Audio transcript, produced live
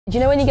Do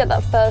you know when you get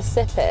that first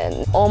sip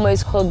in,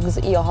 almost hugs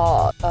your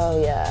heart?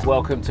 Oh yeah.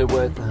 Welcome to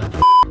Worth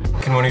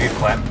Can one of you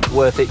clap?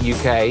 Worth It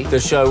UK, the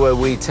show where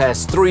we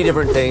test 3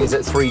 different things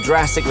at 3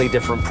 drastically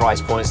different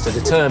price points to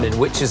determine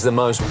which is the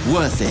most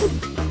worth it.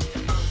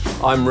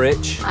 I'm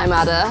Rich. I'm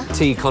Ada.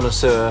 Tea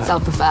connoisseur.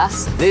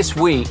 Self-professed. This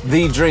week,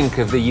 the drink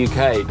of the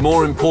UK,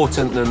 more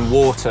important than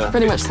water.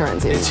 Pretty much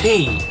currency.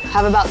 Tea.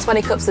 Have about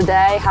 20 cups a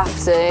day, have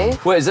to.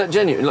 Wait, is that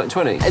genuine? Like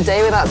 20? A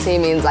day without tea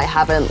means I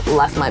haven't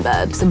left my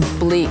bed. It's a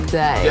bleak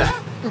day.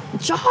 Yeah.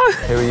 Joe!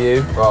 Who are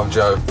you? Well, I'm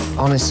Joe.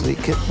 Honestly,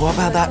 what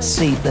about that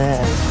seat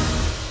there?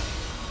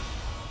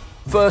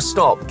 First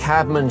stop,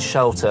 Cabman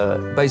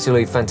Shelter.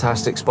 Basically,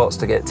 fantastic spots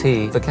to get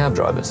tea for cab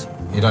drivers.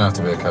 You don't have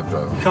to be a cab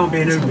driver. Can't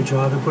be an Uber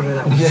driver, put it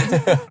that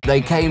way.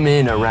 They came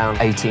in around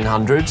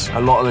 1800s. A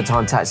lot of the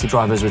time, taxi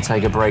drivers would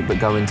take a break but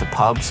go into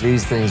pubs.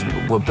 These things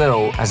were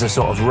built as a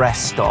sort of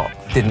rest stop,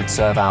 didn't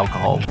serve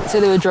alcohol. So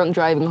they were drunk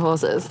driving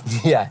horses?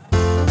 Yeah.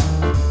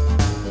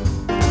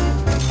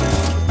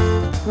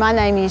 My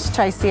name is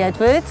Tracy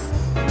Edwards.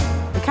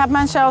 The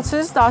Cabman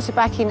Shelters started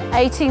back in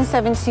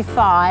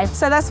 1875.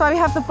 So that's why we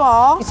have the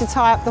bar to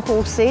tie up the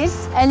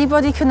horses.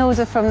 Anybody can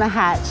order from the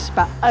hatch,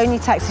 but only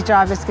taxi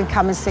drivers can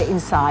come and sit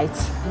inside.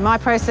 In my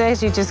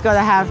process, you just got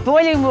to have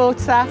boiling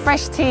water,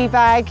 fresh tea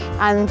bag,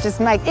 and just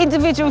make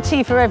individual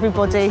tea for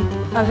everybody.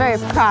 I'm very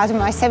proud of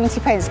my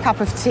 70p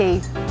cup of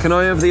tea. Can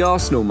I have the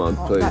Arsenal mug,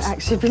 please? That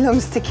actually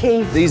belongs to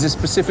Keith. These are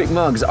specific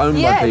mugs owned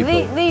by people?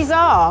 Yeah, these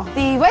are.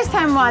 The West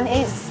Ham one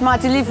is my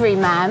delivery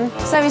man.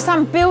 So there's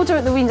some builder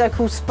at the window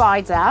called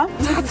Spider.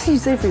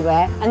 Tattoos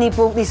everywhere. And he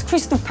bought this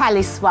Crystal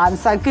Palace one,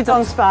 so good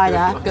on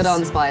Spider. Good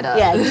on, Spider.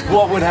 Yeah.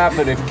 What would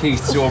happen if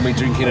Keith saw me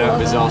drinking out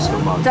of his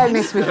Arsenal mug? Don't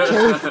mess with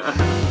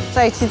Keith.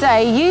 So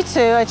today, you two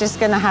are just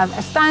going to have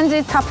a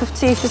standard cup of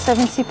tea for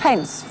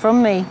 70p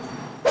from me.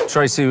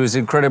 Tracy was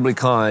incredibly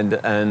kind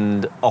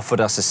and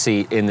offered us a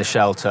seat in the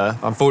shelter.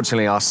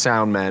 Unfortunately, our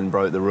sound man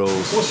broke the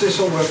rules. What's this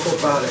all we're put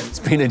about it? He's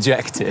been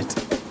ejected.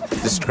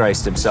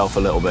 Disgraced himself a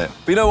little bit.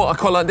 But you know what? I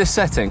quite like this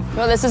setting.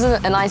 Well, this is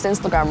a nice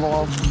Instagram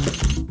wall.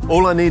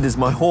 All I need is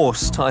my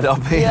horse tied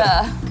up here.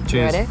 Yeah.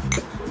 Cheers. Ready?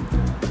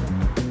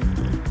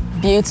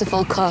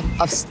 Beautiful cup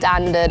of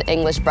standard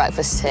English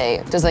breakfast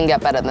tea. Doesn't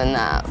get better than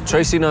that.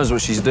 Tracy knows what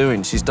she's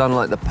doing. She's done,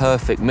 like, the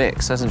perfect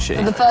mix, hasn't she?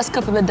 For the first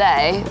cup of the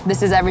day,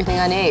 this is everything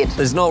I need.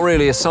 There's not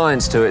really a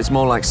science to it. It's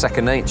more like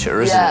second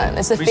nature, isn't it? Yeah,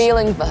 it's a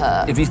feeling for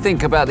her. If you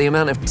think about the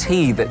amount of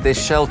tea that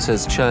this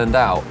shelter's churned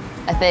out.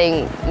 I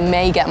think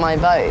may get my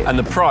vote. And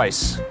the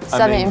price.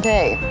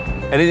 17p.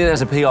 Anything that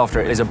has a P after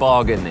it is a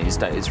bargain these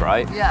days,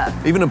 right? Yeah.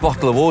 Even a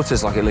bottle of water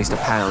is like at least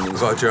 £1.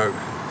 It's like a joke.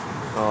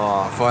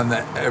 Oh, I find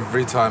that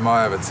every time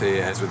I have a tea,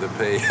 it ends with a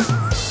P.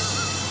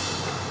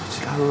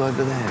 Just go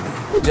over there.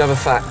 Do you have a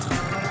fact?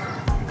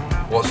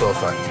 What sort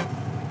of fact?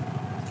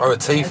 Oh, a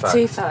tea fact.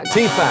 Tea fact.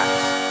 Tea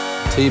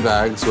facts. Tea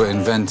bags were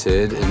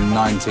invented in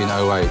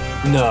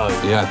 1908. No.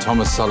 Yeah,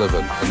 Thomas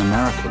Sullivan, an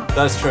American.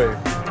 That's true.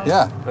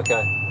 Yeah.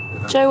 Okay.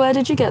 Joe, where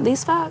did you get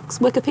these facts?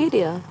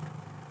 Wikipedia.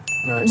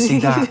 No, see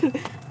that.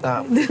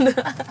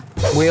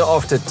 We're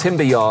off to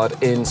Timber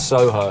Yard in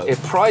Soho. It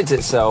prides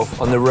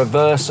itself on the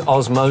reverse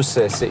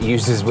osmosis it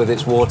uses with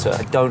its water.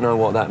 I don't know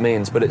what that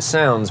means, but it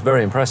sounds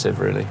very impressive,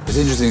 really. It's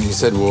interesting you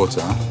said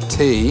water.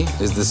 Tea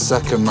is the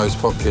second most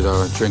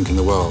popular drink in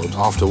the world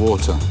after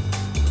water.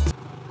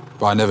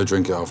 But I never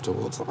drink it after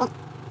water.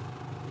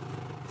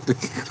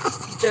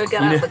 Joe,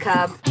 get out of the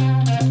cab.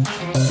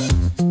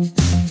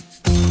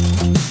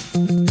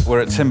 We're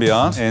at Timber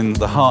Yard in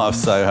the heart of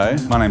Soho.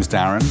 My name's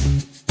Darren.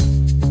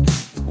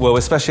 Well,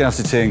 we're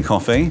specialty tea and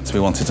coffee, so we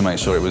wanted to make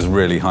sure it was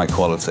really high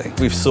quality.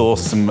 We've sourced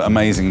some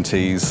amazing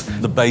teas.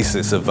 The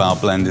basis of our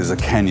blend is a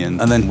Kenyan,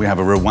 and then we have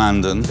a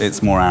Rwandan.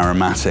 It's more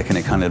aromatic and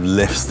it kind of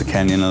lifts the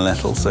Kenyan a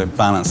little, so it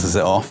balances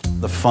it off.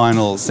 The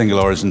final single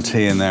origin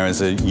tea in there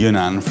is a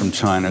Yunnan from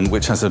China,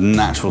 which has a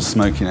natural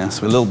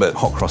smokiness, a little bit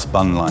hot cross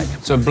bun-like.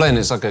 So a blend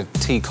is like a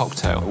tea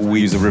cocktail. We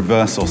use a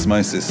reverse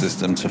osmosis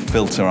system to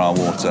filter our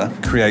water,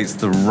 creates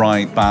the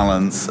right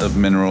balance of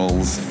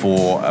minerals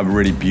for a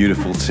really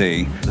beautiful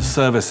tea. The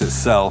service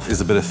itself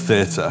is a bit of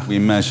theatre. We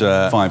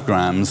measure 5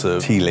 grams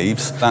of tea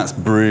leaves. That's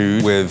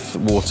brewed with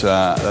water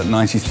at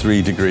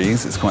 93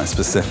 degrees, it's quite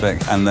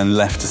specific, and then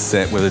left to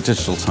sit with a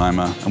digital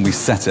timer, and we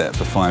set it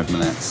for 5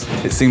 minutes.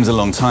 It seems a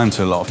long time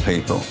to a lot of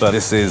people, but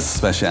this is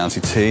specialty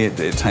tea.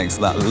 It takes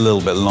that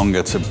little bit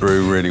longer to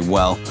brew really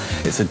well.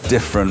 It's a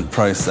different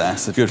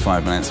process, a good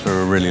 5 minutes for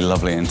a really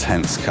lovely,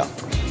 intense cup.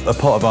 A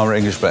pot of our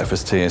English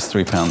breakfast tea is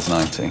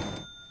 £3.90.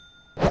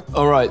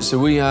 All right, so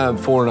we have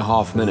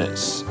 4.5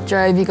 minutes.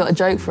 Joe, have you got a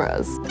joke for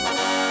us?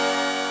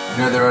 You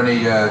know there are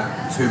only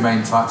 2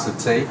 main types of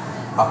tea,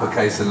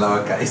 uppercase and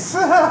lowercase.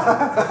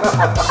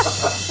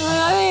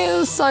 I mean, it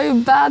was so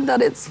bad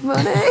that it's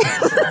funny.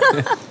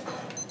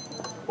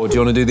 Or do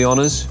you want to do the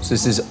honours? So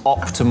this is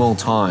optimal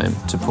time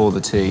to pour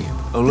the tea.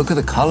 Oh, look at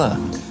the colour.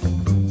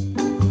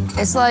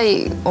 It's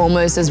like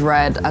almost as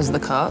red as the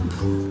cup.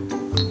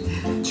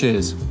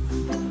 Cheers.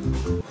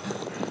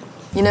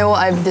 You know what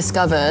I've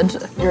discovered?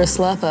 You're a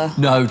slurper.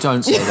 No,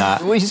 don't say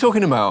that. What are you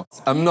talking about?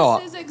 I'm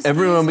not.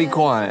 Everyone be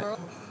quiet.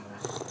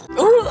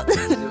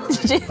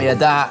 Yeah,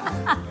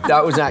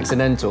 that was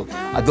accidental.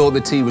 I thought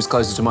the tea was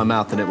closer to my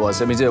mouth than it was.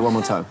 Let me do it one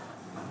more time.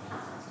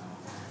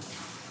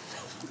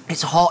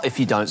 It's hot if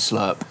you don't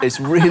slurp. It's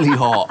really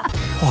hot.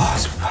 Oh,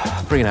 it's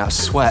bringing out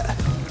sweat.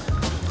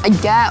 I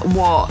get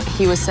what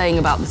he was saying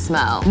about the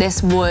smell.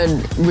 This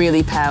would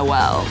really pair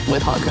well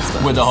with hot cross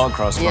buns. With the hot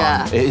cross bun.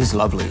 Yeah. It is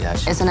lovely,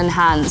 actually. It's an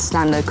enhanced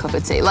standard cup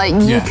of tea. Like,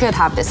 you could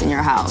have this in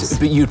your house.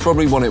 But you'd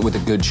probably want it with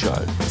a good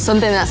show.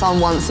 Something that's on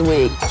once a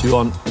week. Do you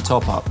want the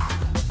top up?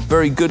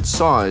 Very good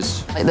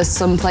size. Like, there's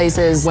some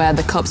places where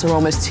the cups are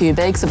almost too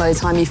big, so by the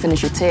time you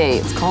finish your tea,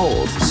 it's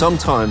cold.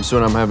 Sometimes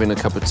when I'm having a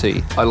cup of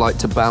tea, I like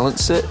to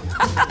balance it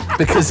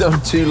because I'm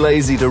too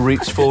lazy to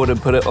reach forward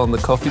and put it on the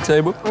coffee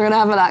table. We're gonna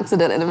have an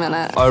accident in a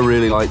minute. I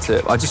really liked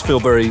it. I just feel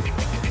very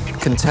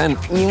content.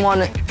 You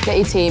want to get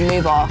your tea,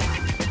 move off,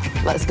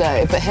 let's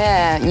go. But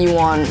here, you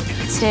want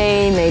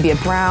tea, maybe a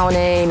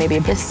brownie, maybe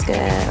a biscuit,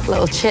 a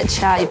little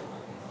chit-chat.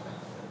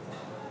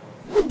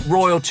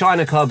 Royal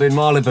China Club in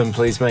Marylebone,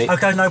 please, mate.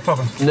 OK, no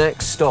problem.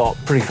 Next stop,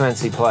 pretty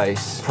fancy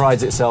place.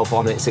 Prides itself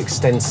on its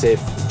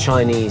extensive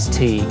Chinese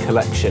tea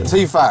collection.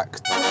 Tea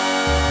fact.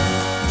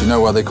 Do you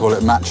know why they call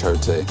it macho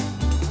tea?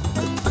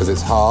 Because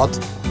it's hard.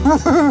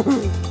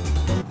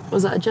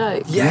 Was that a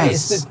joke? Yeah,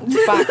 it's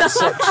the fact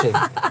section.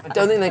 I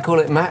don't think they call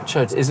it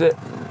macho. Is it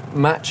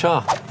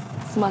matcha?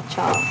 It's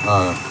matcha.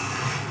 Oh.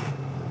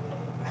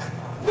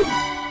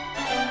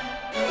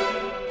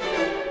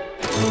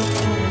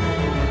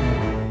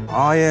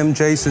 I am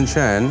Jason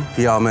Chen,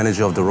 PR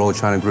manager of the Royal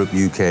China Group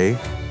UK.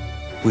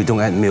 We don't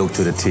add milk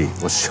to the tea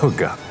or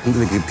sugar. We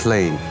make it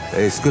plain.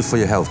 It's good for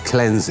your health,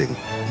 cleansing.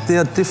 There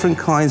are different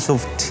kinds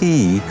of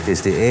tea.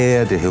 There's the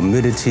air, the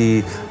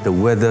humidity, the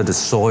weather, the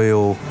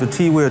soil. The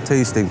tea we're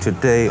tasting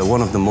today are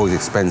one of the most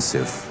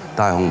expensive,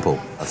 Dai Hong Po.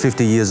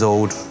 50 years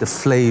old, the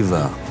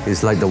flavor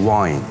is like the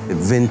wine, the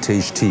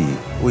vintage tea.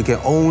 We can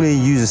only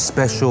use a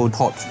special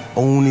pot,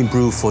 only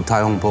brew for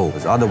Tai Hong Po.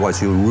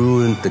 Otherwise, you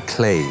ruin the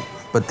clay.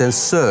 But then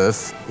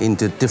serve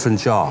into different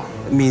jar.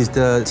 It means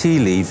the tea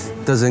leaf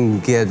doesn't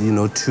get,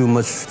 too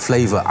much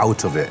flavor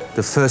out of it.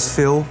 The first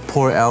fill,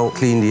 pour it out,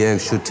 clean the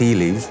extra tea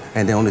leaves,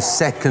 and then on the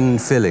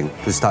second filling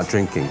to start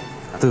drinking.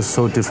 There's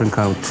so different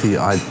kind of tea.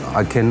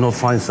 I cannot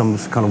find some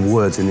kind of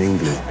words in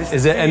English.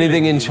 Is there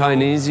anything in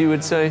Chinese you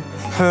would say?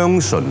 香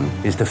醇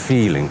is the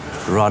feeling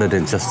rather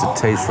than just the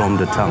taste from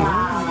the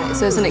tongue.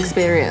 So it's an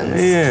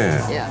experience.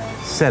 Yeah.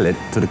 Sell it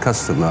to the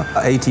customer,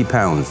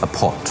 £80 a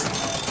pot.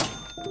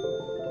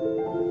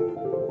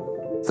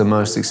 The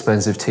most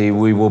expensive tea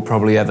we will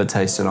probably ever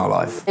taste in our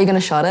life. Are you gonna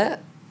shot it?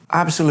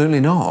 Absolutely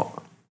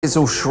not. It's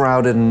all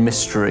shrouded in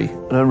mystery.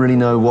 I don't really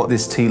know what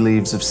these tea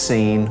leaves have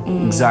seen,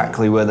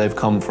 exactly where they've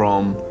come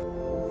from.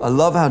 I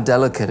love how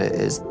delicate it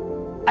is.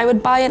 I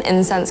would buy an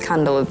incense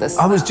candle with this.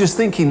 I was just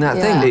thinking that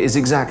thing. It is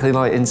exactly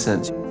like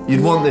incense.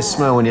 You'd want this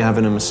smell when you're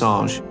having a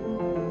massage.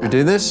 We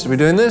do this? Are we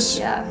doing this?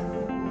 Yeah.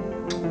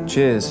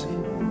 Cheers.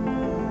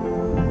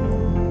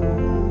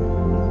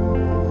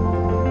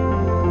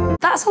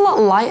 That's a lot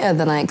lighter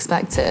than I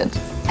expected.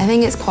 I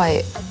think it's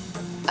quite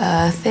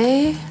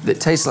earthy. It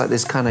tastes like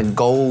this kind of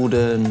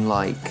golden,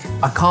 I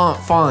can't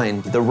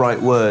find the right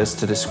words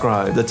to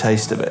describe the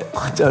taste of it.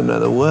 I don't know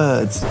the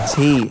words.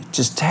 Tea,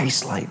 just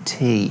tastes like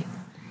tea.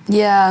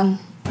 Yeah.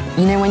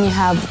 You know when you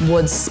have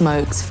wood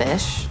smoked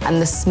fish,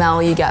 and the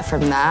smell you get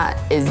from that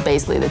is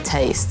basically the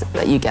taste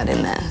that you get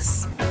in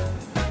this.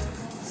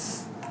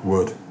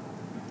 Wood.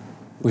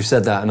 We've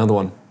said that, another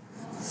one.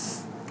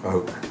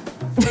 Oak.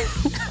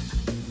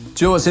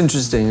 Do you know what's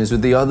interesting is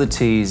with the other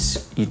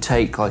teas, you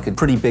take a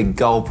pretty big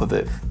gulp of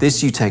it.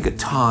 This, you take a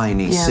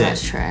tiny sip. Yeah,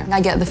 that's true. I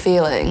get the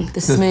feeling,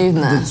 the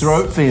smoothness. The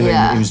throat feeling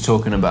that he was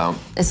talking about.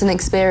 It's an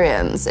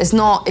experience. It's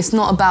not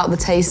about the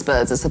taste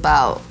buds, it's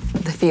about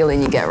the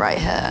feeling you get right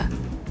here.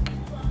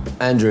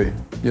 Andrew,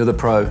 you're the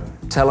pro.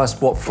 Tell us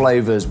what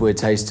flavors we're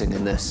tasting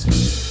in this.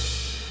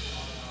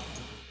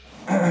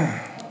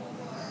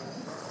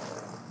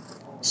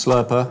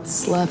 Slurper.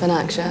 Slurp in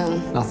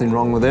action. Nothing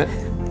wrong with it.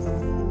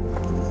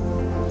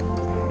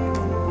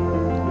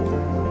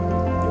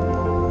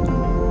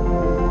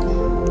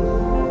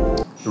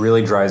 It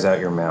really dries out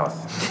your mouth.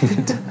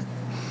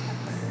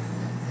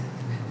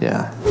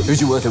 Yeah.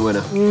 Who's your worth it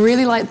winner?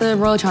 Really like the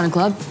Royal China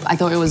Club. I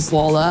thought it was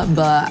Waller,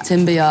 but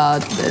Timber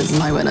Yard is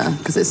my winner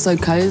because it's so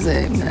cozy.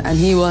 And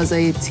he was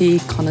a tea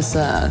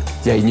connoisseur.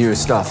 Yeah, he knew his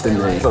stuff,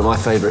 didn't he? But my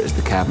favourite is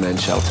the Cabman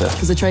Shelter.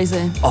 Was it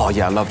Tracy? Oh,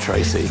 yeah, I love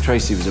Tracy.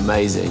 Tracy was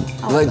amazing.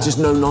 Just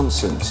no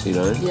nonsense,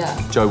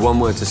 Yeah. Joe, one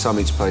word to sum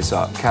each place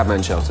up.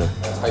 Cabman Shelter.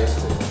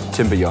 Tasty.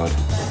 Timber Yard.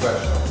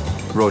 Professional.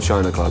 Royal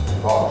China Club.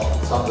 Posh.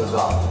 Sums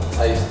up.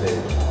 Tasty.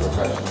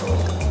 Professional.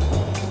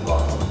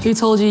 Who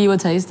told you were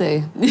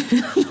tasty? Can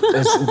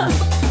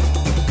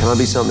I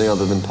be something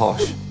other than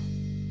posh?